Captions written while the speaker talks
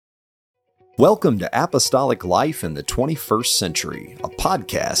Welcome to Apostolic Life in the 21st Century, a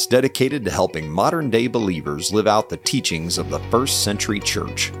podcast dedicated to helping modern-day believers live out the teachings of the first century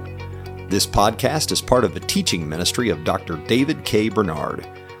church. This podcast is part of the teaching ministry of Dr. David K. Bernard.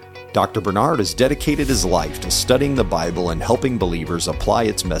 Dr. Bernard has dedicated his life to studying the Bible and helping believers apply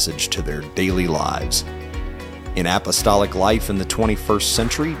its message to their daily lives. In Apostolic Life in the 21st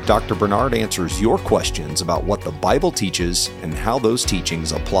Century, Dr. Bernard answers your questions about what the Bible teaches and how those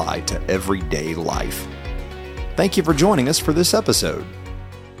teachings apply to everyday life. Thank you for joining us for this episode.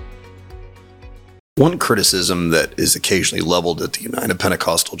 One criticism that is occasionally leveled at the United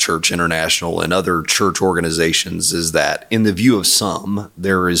Pentecostal Church International and other church organizations is that, in the view of some,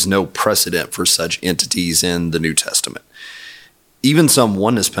 there is no precedent for such entities in the New Testament. Even some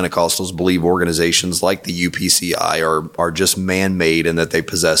oneness Pentecostals believe organizations like the UPCI are just man-made and that they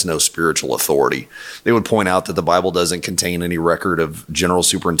possess no spiritual authority. They would point out that the Bible doesn't contain any record of general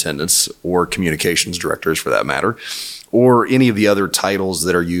superintendents or communications directors, for that matter, or any of the other titles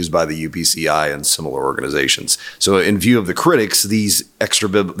that are used by the UPCI and similar organizations. So in view of the critics, these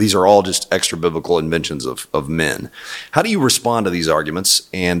are all just extra-biblical inventions of men. How do you respond to these arguments,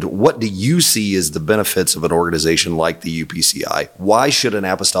 and what do you see as the benefits of an organization like the UPCI? Why should an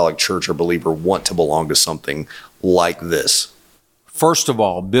apostolic church or believer want to belong to something like this? First of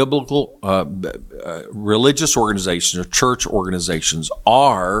all, biblical religious organizations or church organizations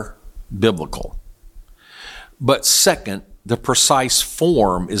are biblical. But second, the precise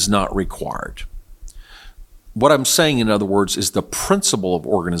form is not required. What I'm saying, in other words, is the principle of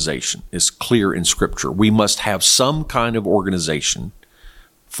organization is clear in Scripture. We must have some kind of organization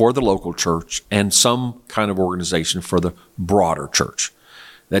for the local church and some kind of organization for the broader church.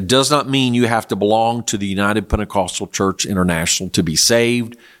 That does not mean you have to belong to the United Pentecostal Church International to be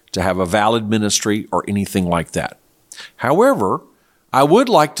saved, to have a valid ministry, or anything like that. However, I would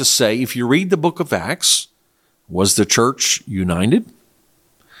like to say, if you read the book of Acts, was the church united?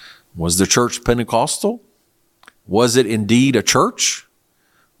 Was the church Pentecostal? Was it indeed a church?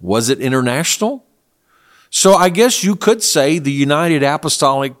 Was it international? So I guess you could say the United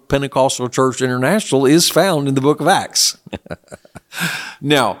Apostolic Pentecostal Church International is found in the book of Acts.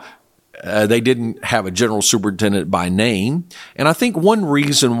 Now, they didn't have a general superintendent by name. And I think one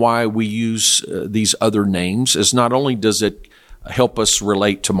reason why we use these other names is not only does it help us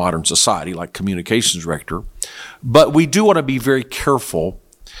relate to modern society, like communications director, but we do want to be very careful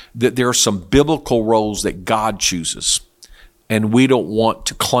that there are some biblical roles that God chooses. And we don't want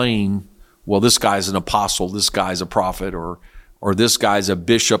to claim, well, this guy's an apostle, this guy's a prophet, or this guy's a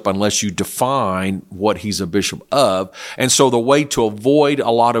bishop, unless you define what he's a bishop of. And so the way to avoid a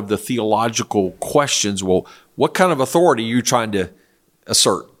lot of the theological questions, well, what kind of authority are you trying to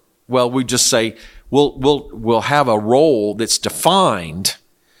assert? Well, we just say, we'll have a role that's defined,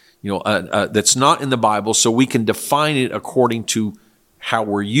 that's not in the Bible, so we can define it according to how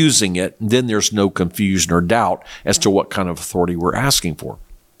we're using it. And then there's no confusion or doubt as to what kind of authority we're asking for.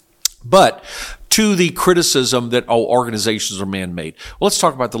 But to the criticism that all organizations are man-made, well, let's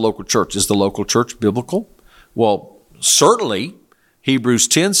talk about the local church. Is the local church biblical? Well, certainly, Hebrews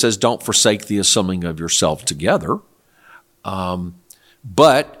 10 says, don't forsake the assembling of yourself together.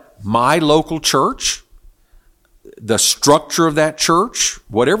 But my local church, the structure of that church,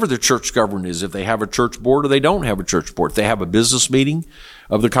 whatever the church government is, if they have a church board or they don't have a church board, if they have a business meeting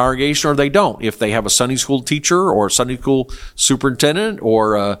of the congregation or they don't, if they have a Sunday school teacher or a Sunday school superintendent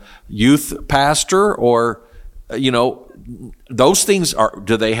or a youth pastor or, those things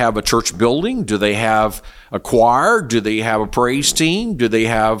do they have a church building? Do they have a choir? Do they have a praise team? Do they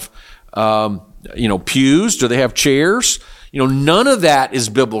have, pews? Do they have chairs? None of that is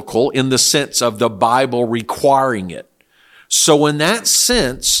biblical in the sense of the Bible requiring it. So in that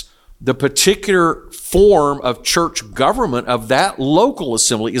sense, the particular form of church government of that local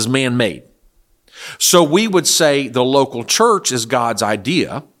assembly is man-made. So we would say the local church is God's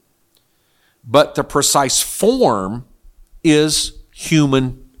idea, but the precise form is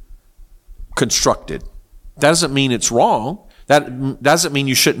human constructed. That doesn't mean it's wrong. That doesn't mean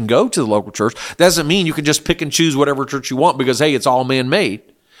you shouldn't go to the local church. That doesn't mean you can just pick and choose whatever church you want because, hey, it's all man-made.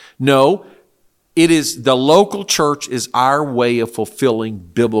 No, it is the local church is our way of fulfilling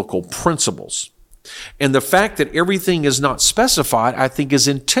biblical principles. And the fact that everything is not specified, I think, is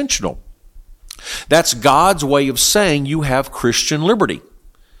intentional. That's God's way of saying you have Christian liberty.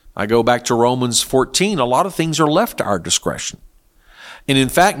 I go back to Romans 14. A lot of things are left to our discretion. And in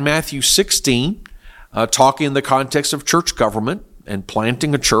fact, Matthew 16, talking in the context of church government and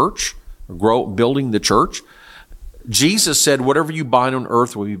planting a church, building the church, Jesus said, whatever you bind on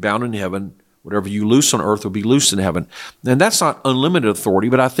earth will be bound in heaven. Whatever you loose on earth will be loosed in heaven. And that's not unlimited authority,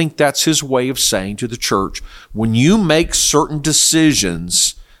 but I think that's his way of saying to the church, when you make certain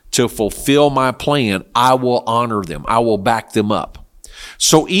decisions to fulfill my plan, I will honor them. I will back them up.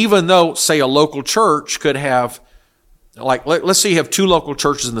 So even though, say, a local church could have, like, let's say you have two local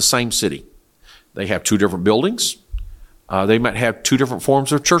churches in the same city. They have two different buildings. They might have two different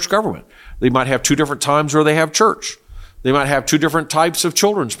forms of church government. They might have two different times where they have church. They might have two different types of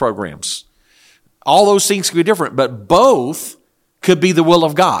children's programs. All those things can be different, but both could be the will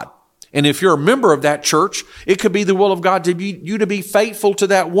of God. And if you're a member of that church, it could be the will of God to be you to be faithful to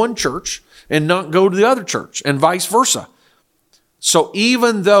that one church and not go to the other church, and vice versa. So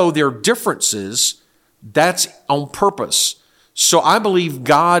even though there are differences, that's on purpose. So I believe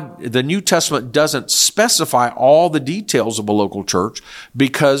the New Testament doesn't specify all the details of a local church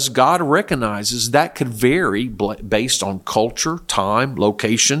because God recognizes that could vary based on culture, time,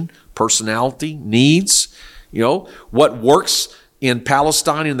 location, personality, needs. You know, what works in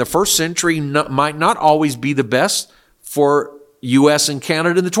Palestine in the first century might not always be the best for U.S. and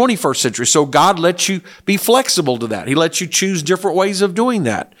Canada in the 21st century. So God lets you be flexible to that. He lets you choose different ways of doing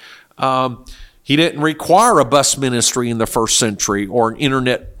that. He didn't require a bus ministry in the first century or an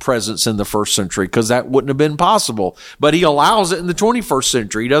internet presence in the first century because that wouldn't have been possible. But he allows it in the 21st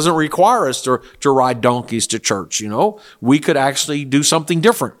century. He doesn't require us to ride donkeys to church. You know, we could actually do something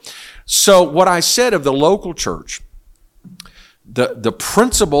different. So what I said of the local church, the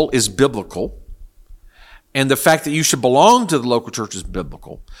principle is biblical. And the fact that you should belong to the local church is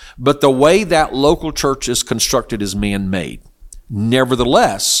biblical. But the way that local church is constructed is man-made.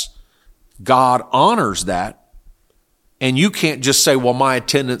 Nevertheless, God honors that, and you can't just say, well, my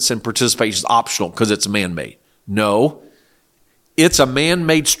attendance and participation is optional because it's man-made. No, it's a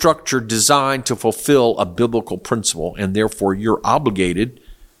man-made structure designed to fulfill a biblical principle, and therefore you're obligated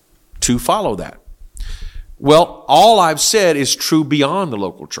to follow that. Well, all I've said is true beyond the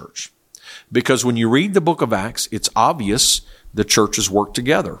local church, because when you read the book of Acts, it's obvious the churches work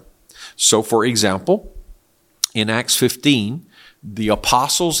together. So, for example, in Acts 15, the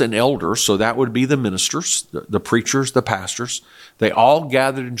apostles and elders, so that would be the ministers, the preachers, the pastors, they all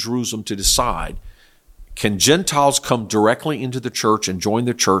gathered in Jerusalem to decide, can Gentiles come directly into the church and join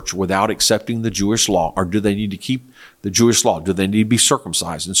the church without accepting the Jewish law? Or do they need to keep the Jewish law? Do they need to be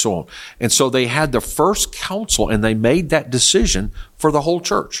circumcised and so on? And so they had the first council and they made that decision for the whole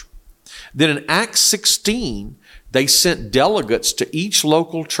church. Then in Acts 16, they sent delegates to each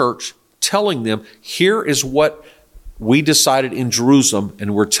local church telling them, here is what we decided in Jerusalem,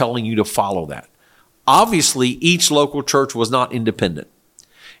 and we're telling you to follow that. Obviously, each local church was not independent.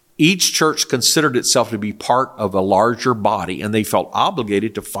 Each church considered itself to be part of a larger body, and they felt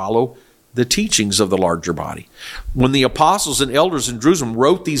obligated to follow the teachings of the larger body. When the apostles and elders in Jerusalem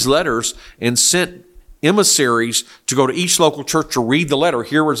wrote these letters and sent emissaries to go to each local church to read the letter,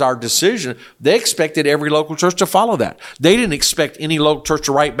 here was our decision, they expected every local church to follow that. They didn't expect any local church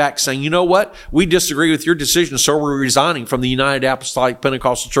to write back saying, you know what, we disagree with your decision, so we're resigning from the United Apostolic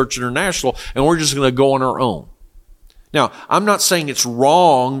Pentecostal Church International, and we're just going to go on our own. Now, I'm not saying it's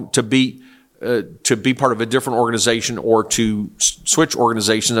wrong to be part of a different organization or to switch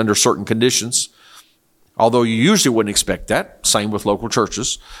organizations under certain conditions, although you usually wouldn't expect that. Same with local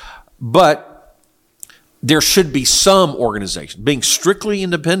churches. But there should be some organization. Being strictly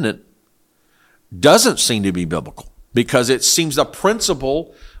independent doesn't seem to be biblical because it seems the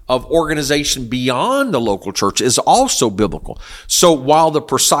principle of organization beyond the local church is also biblical. So while the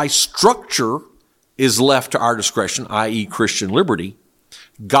precise structure is left to our discretion, i.e. Christian liberty,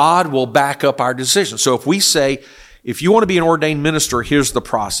 God will back up our decision. So if we say, if you want to be an ordained minister, here's the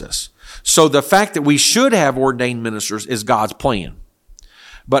process. So the fact that we should have ordained ministers is God's plan.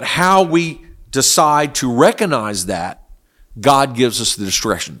 But how we decide to recognize that, God gives us the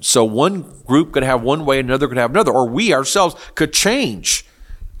discretion. So one group could have one way, another could have another, or we ourselves could change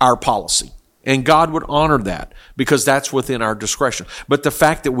our policy. And God would honor that because that's within our discretion. But the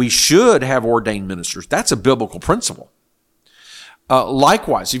fact that we should have ordained ministers, that's a biblical principle.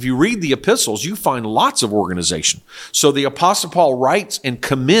 Likewise, if you read the epistles, you find lots of organization. So the Apostle Paul writes and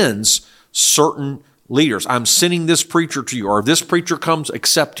commends certain leaders. I'm sending this preacher to you, or if this preacher comes,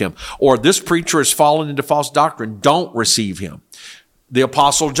 accept him, or this preacher has fallen into false doctrine, don't receive him. The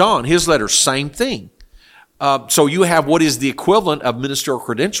Apostle John, his letter, same thing. So you have what is the equivalent of ministerial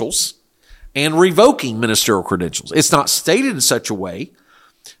credentials and revoking ministerial credentials. It's not stated in such a way,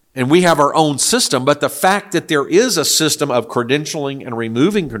 and we have our own system, but the fact that there is a system of credentialing and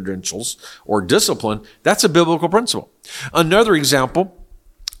removing credentials or discipline, that's a biblical principle. Another example,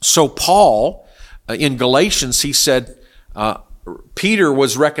 so Paul, in Galatians, he said, Peter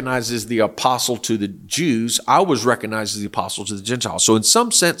was recognized as the apostle to the Jews. I was recognized as the apostle to the Gentiles. So in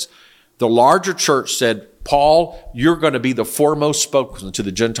some sense, the larger church said, Paul, you're going to be the foremost spokesman to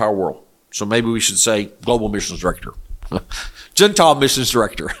the Gentile world. So maybe we should say global missions director, Gentile missions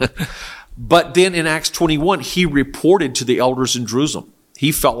director. But then in Acts 21, he reported to the elders in Jerusalem.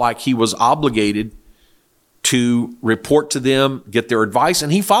 He felt like he was obligated to report to them, get their advice,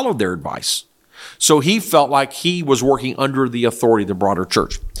 and he followed their advice. So he felt like he was working under the authority of the broader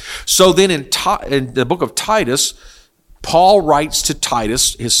church. So then in the book of Titus, Paul writes to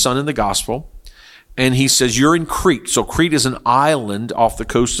Titus, his son in the gospel, and he says, you're in Crete. So Crete is an island off the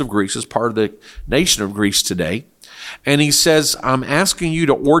coast of Greece. It's part of the nation of Greece today. And he says, I'm asking you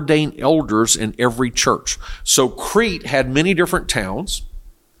to ordain elders in every church. So Crete had many different towns.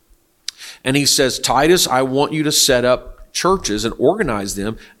 And he says, Titus, I want you to set up churches and organize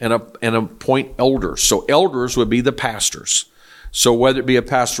them and appoint elders. So elders would be the pastors. So whether it be a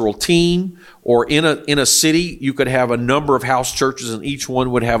pastoral team or in a city, you could have a number of house churches and each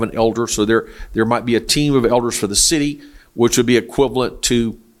one would have an elder. So there might be a team of elders for the city, which would be equivalent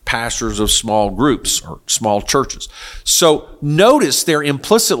to pastors of small groups or small churches. So notice there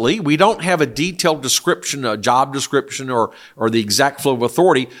implicitly, we don't have a detailed description, a job description or the exact flow of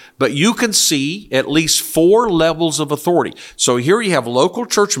authority, but you can see at least 4 levels of authority. So here you have local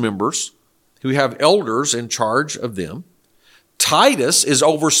church members who have elders in charge of them. Titus is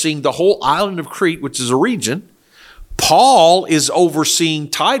overseeing the whole island of Crete, which is a region. Paul is overseeing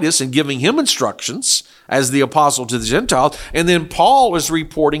Titus and giving him instructions as the apostle to the Gentiles. And then Paul is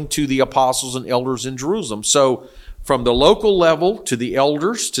reporting to the apostles and elders in Jerusalem. So from the local level to the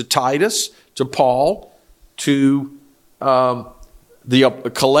elders, to Titus, to Paul, to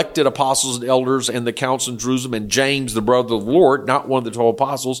the collected apostles and elders and the council in Jerusalem, and James, the brother of the Lord, not one of the 12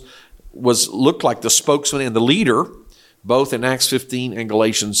 apostles, looked like the spokesman and the leader, both in Acts 15 and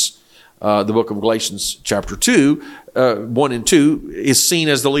Galatians, the book of Galatians chapter 2, 1 and 2, is seen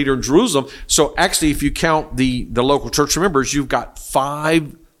as the leader in Jerusalem. So actually, if you count the local church members, you've got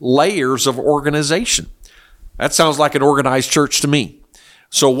 5 layers of organization. That sounds like an organized church to me.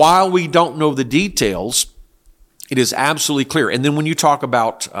 So while we don't know the details, it is absolutely clear. And then when you talk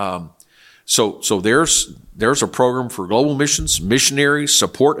about, so there's a program for global missions, missionaries,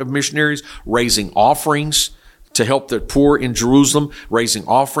 support of missionaries, raising offerings to help the poor in Jerusalem, raising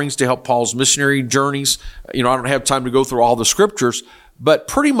offerings to help Paul's missionary journeys. I don't have time to go through all the scriptures, but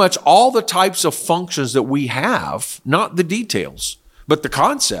pretty much all the types of functions that we have, not the details, but the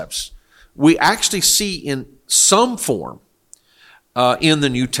concepts, we actually see in some form in the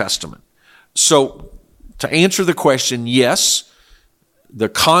New Testament. So to answer the question, yes, the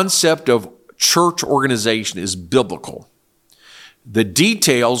concept of church organization is biblical. The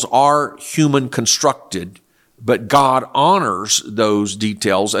details are human constructed, but God honors those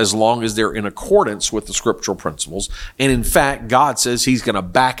details as long as they're in accordance with the scriptural principles. And in fact, God says he's going to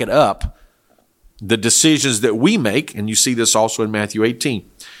back it up, the decisions that we make, and you see this also in Matthew 18.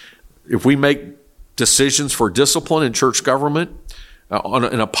 If we make decisions for discipline in church government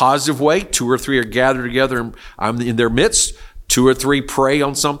in a positive way, 2 or 3 are gathered together and I'm in their midst, 2 or 3 pray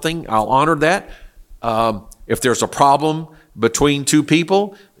on something, I'll honor that. If there's a problem between 2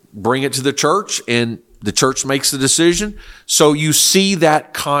 people, bring it to the church and the church makes the decision. So you see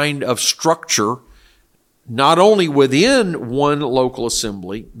that kind of structure not only within one local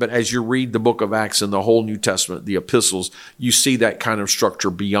assembly, but as you read the book of Acts and the whole New Testament, the epistles, you see that kind of structure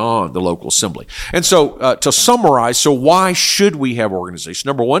beyond the local assembly. And so to summarize, so why should we have organization?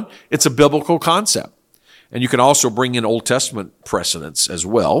 Number one, it's a biblical concept. And you can also bring in Old Testament precedents as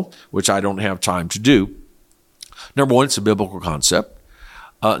well, which I don't have time to do. Number one, it's a biblical concept.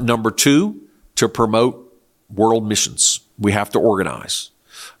 Number 2, to promote world missions, we have to organize.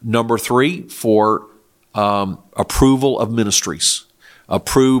 Number 3, for approval of ministries,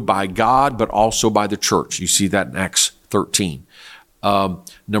 approved by God, but also by the church. You see that in Acts 13.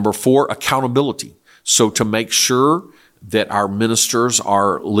 Number 4, accountability. So to make sure that our ministers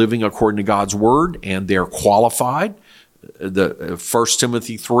are living according to God's word and they're qualified. The 1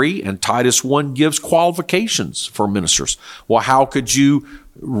 Timothy 3 and Titus 1 gives qualifications for ministers. Well, how could you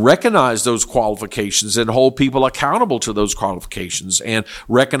recognize those qualifications and hold people accountable to those qualifications and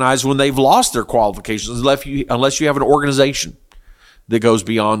recognize when they've lost their qualifications unless you have an organization that goes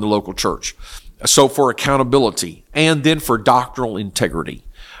beyond the local church? So for accountability and then for doctrinal integrity.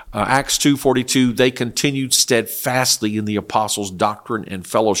 Acts 2:42, they continued steadfastly in the apostles' doctrine and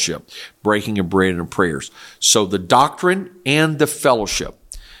fellowship, breaking of bread and prayers. So the doctrine and the fellowship.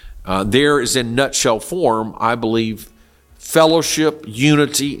 There is in nutshell form, I believe, fellowship,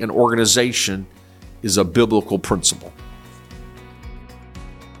 unity, and organization is a biblical principle.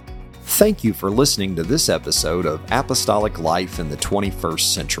 thank you for listening to this episode of Apostolic Life in the 21st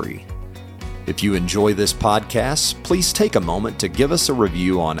Century. If you enjoy this podcast, please take a moment to give us a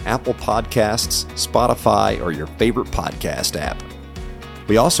review on Apple Podcasts, Spotify, or your favorite podcast app.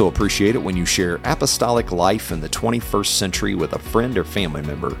 We also appreciate it when you share Apostolic Life in the 21st Century with a friend or family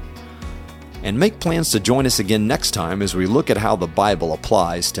member. And make plans to join us again next time as we look at how the Bible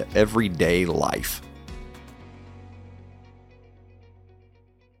applies to everyday life.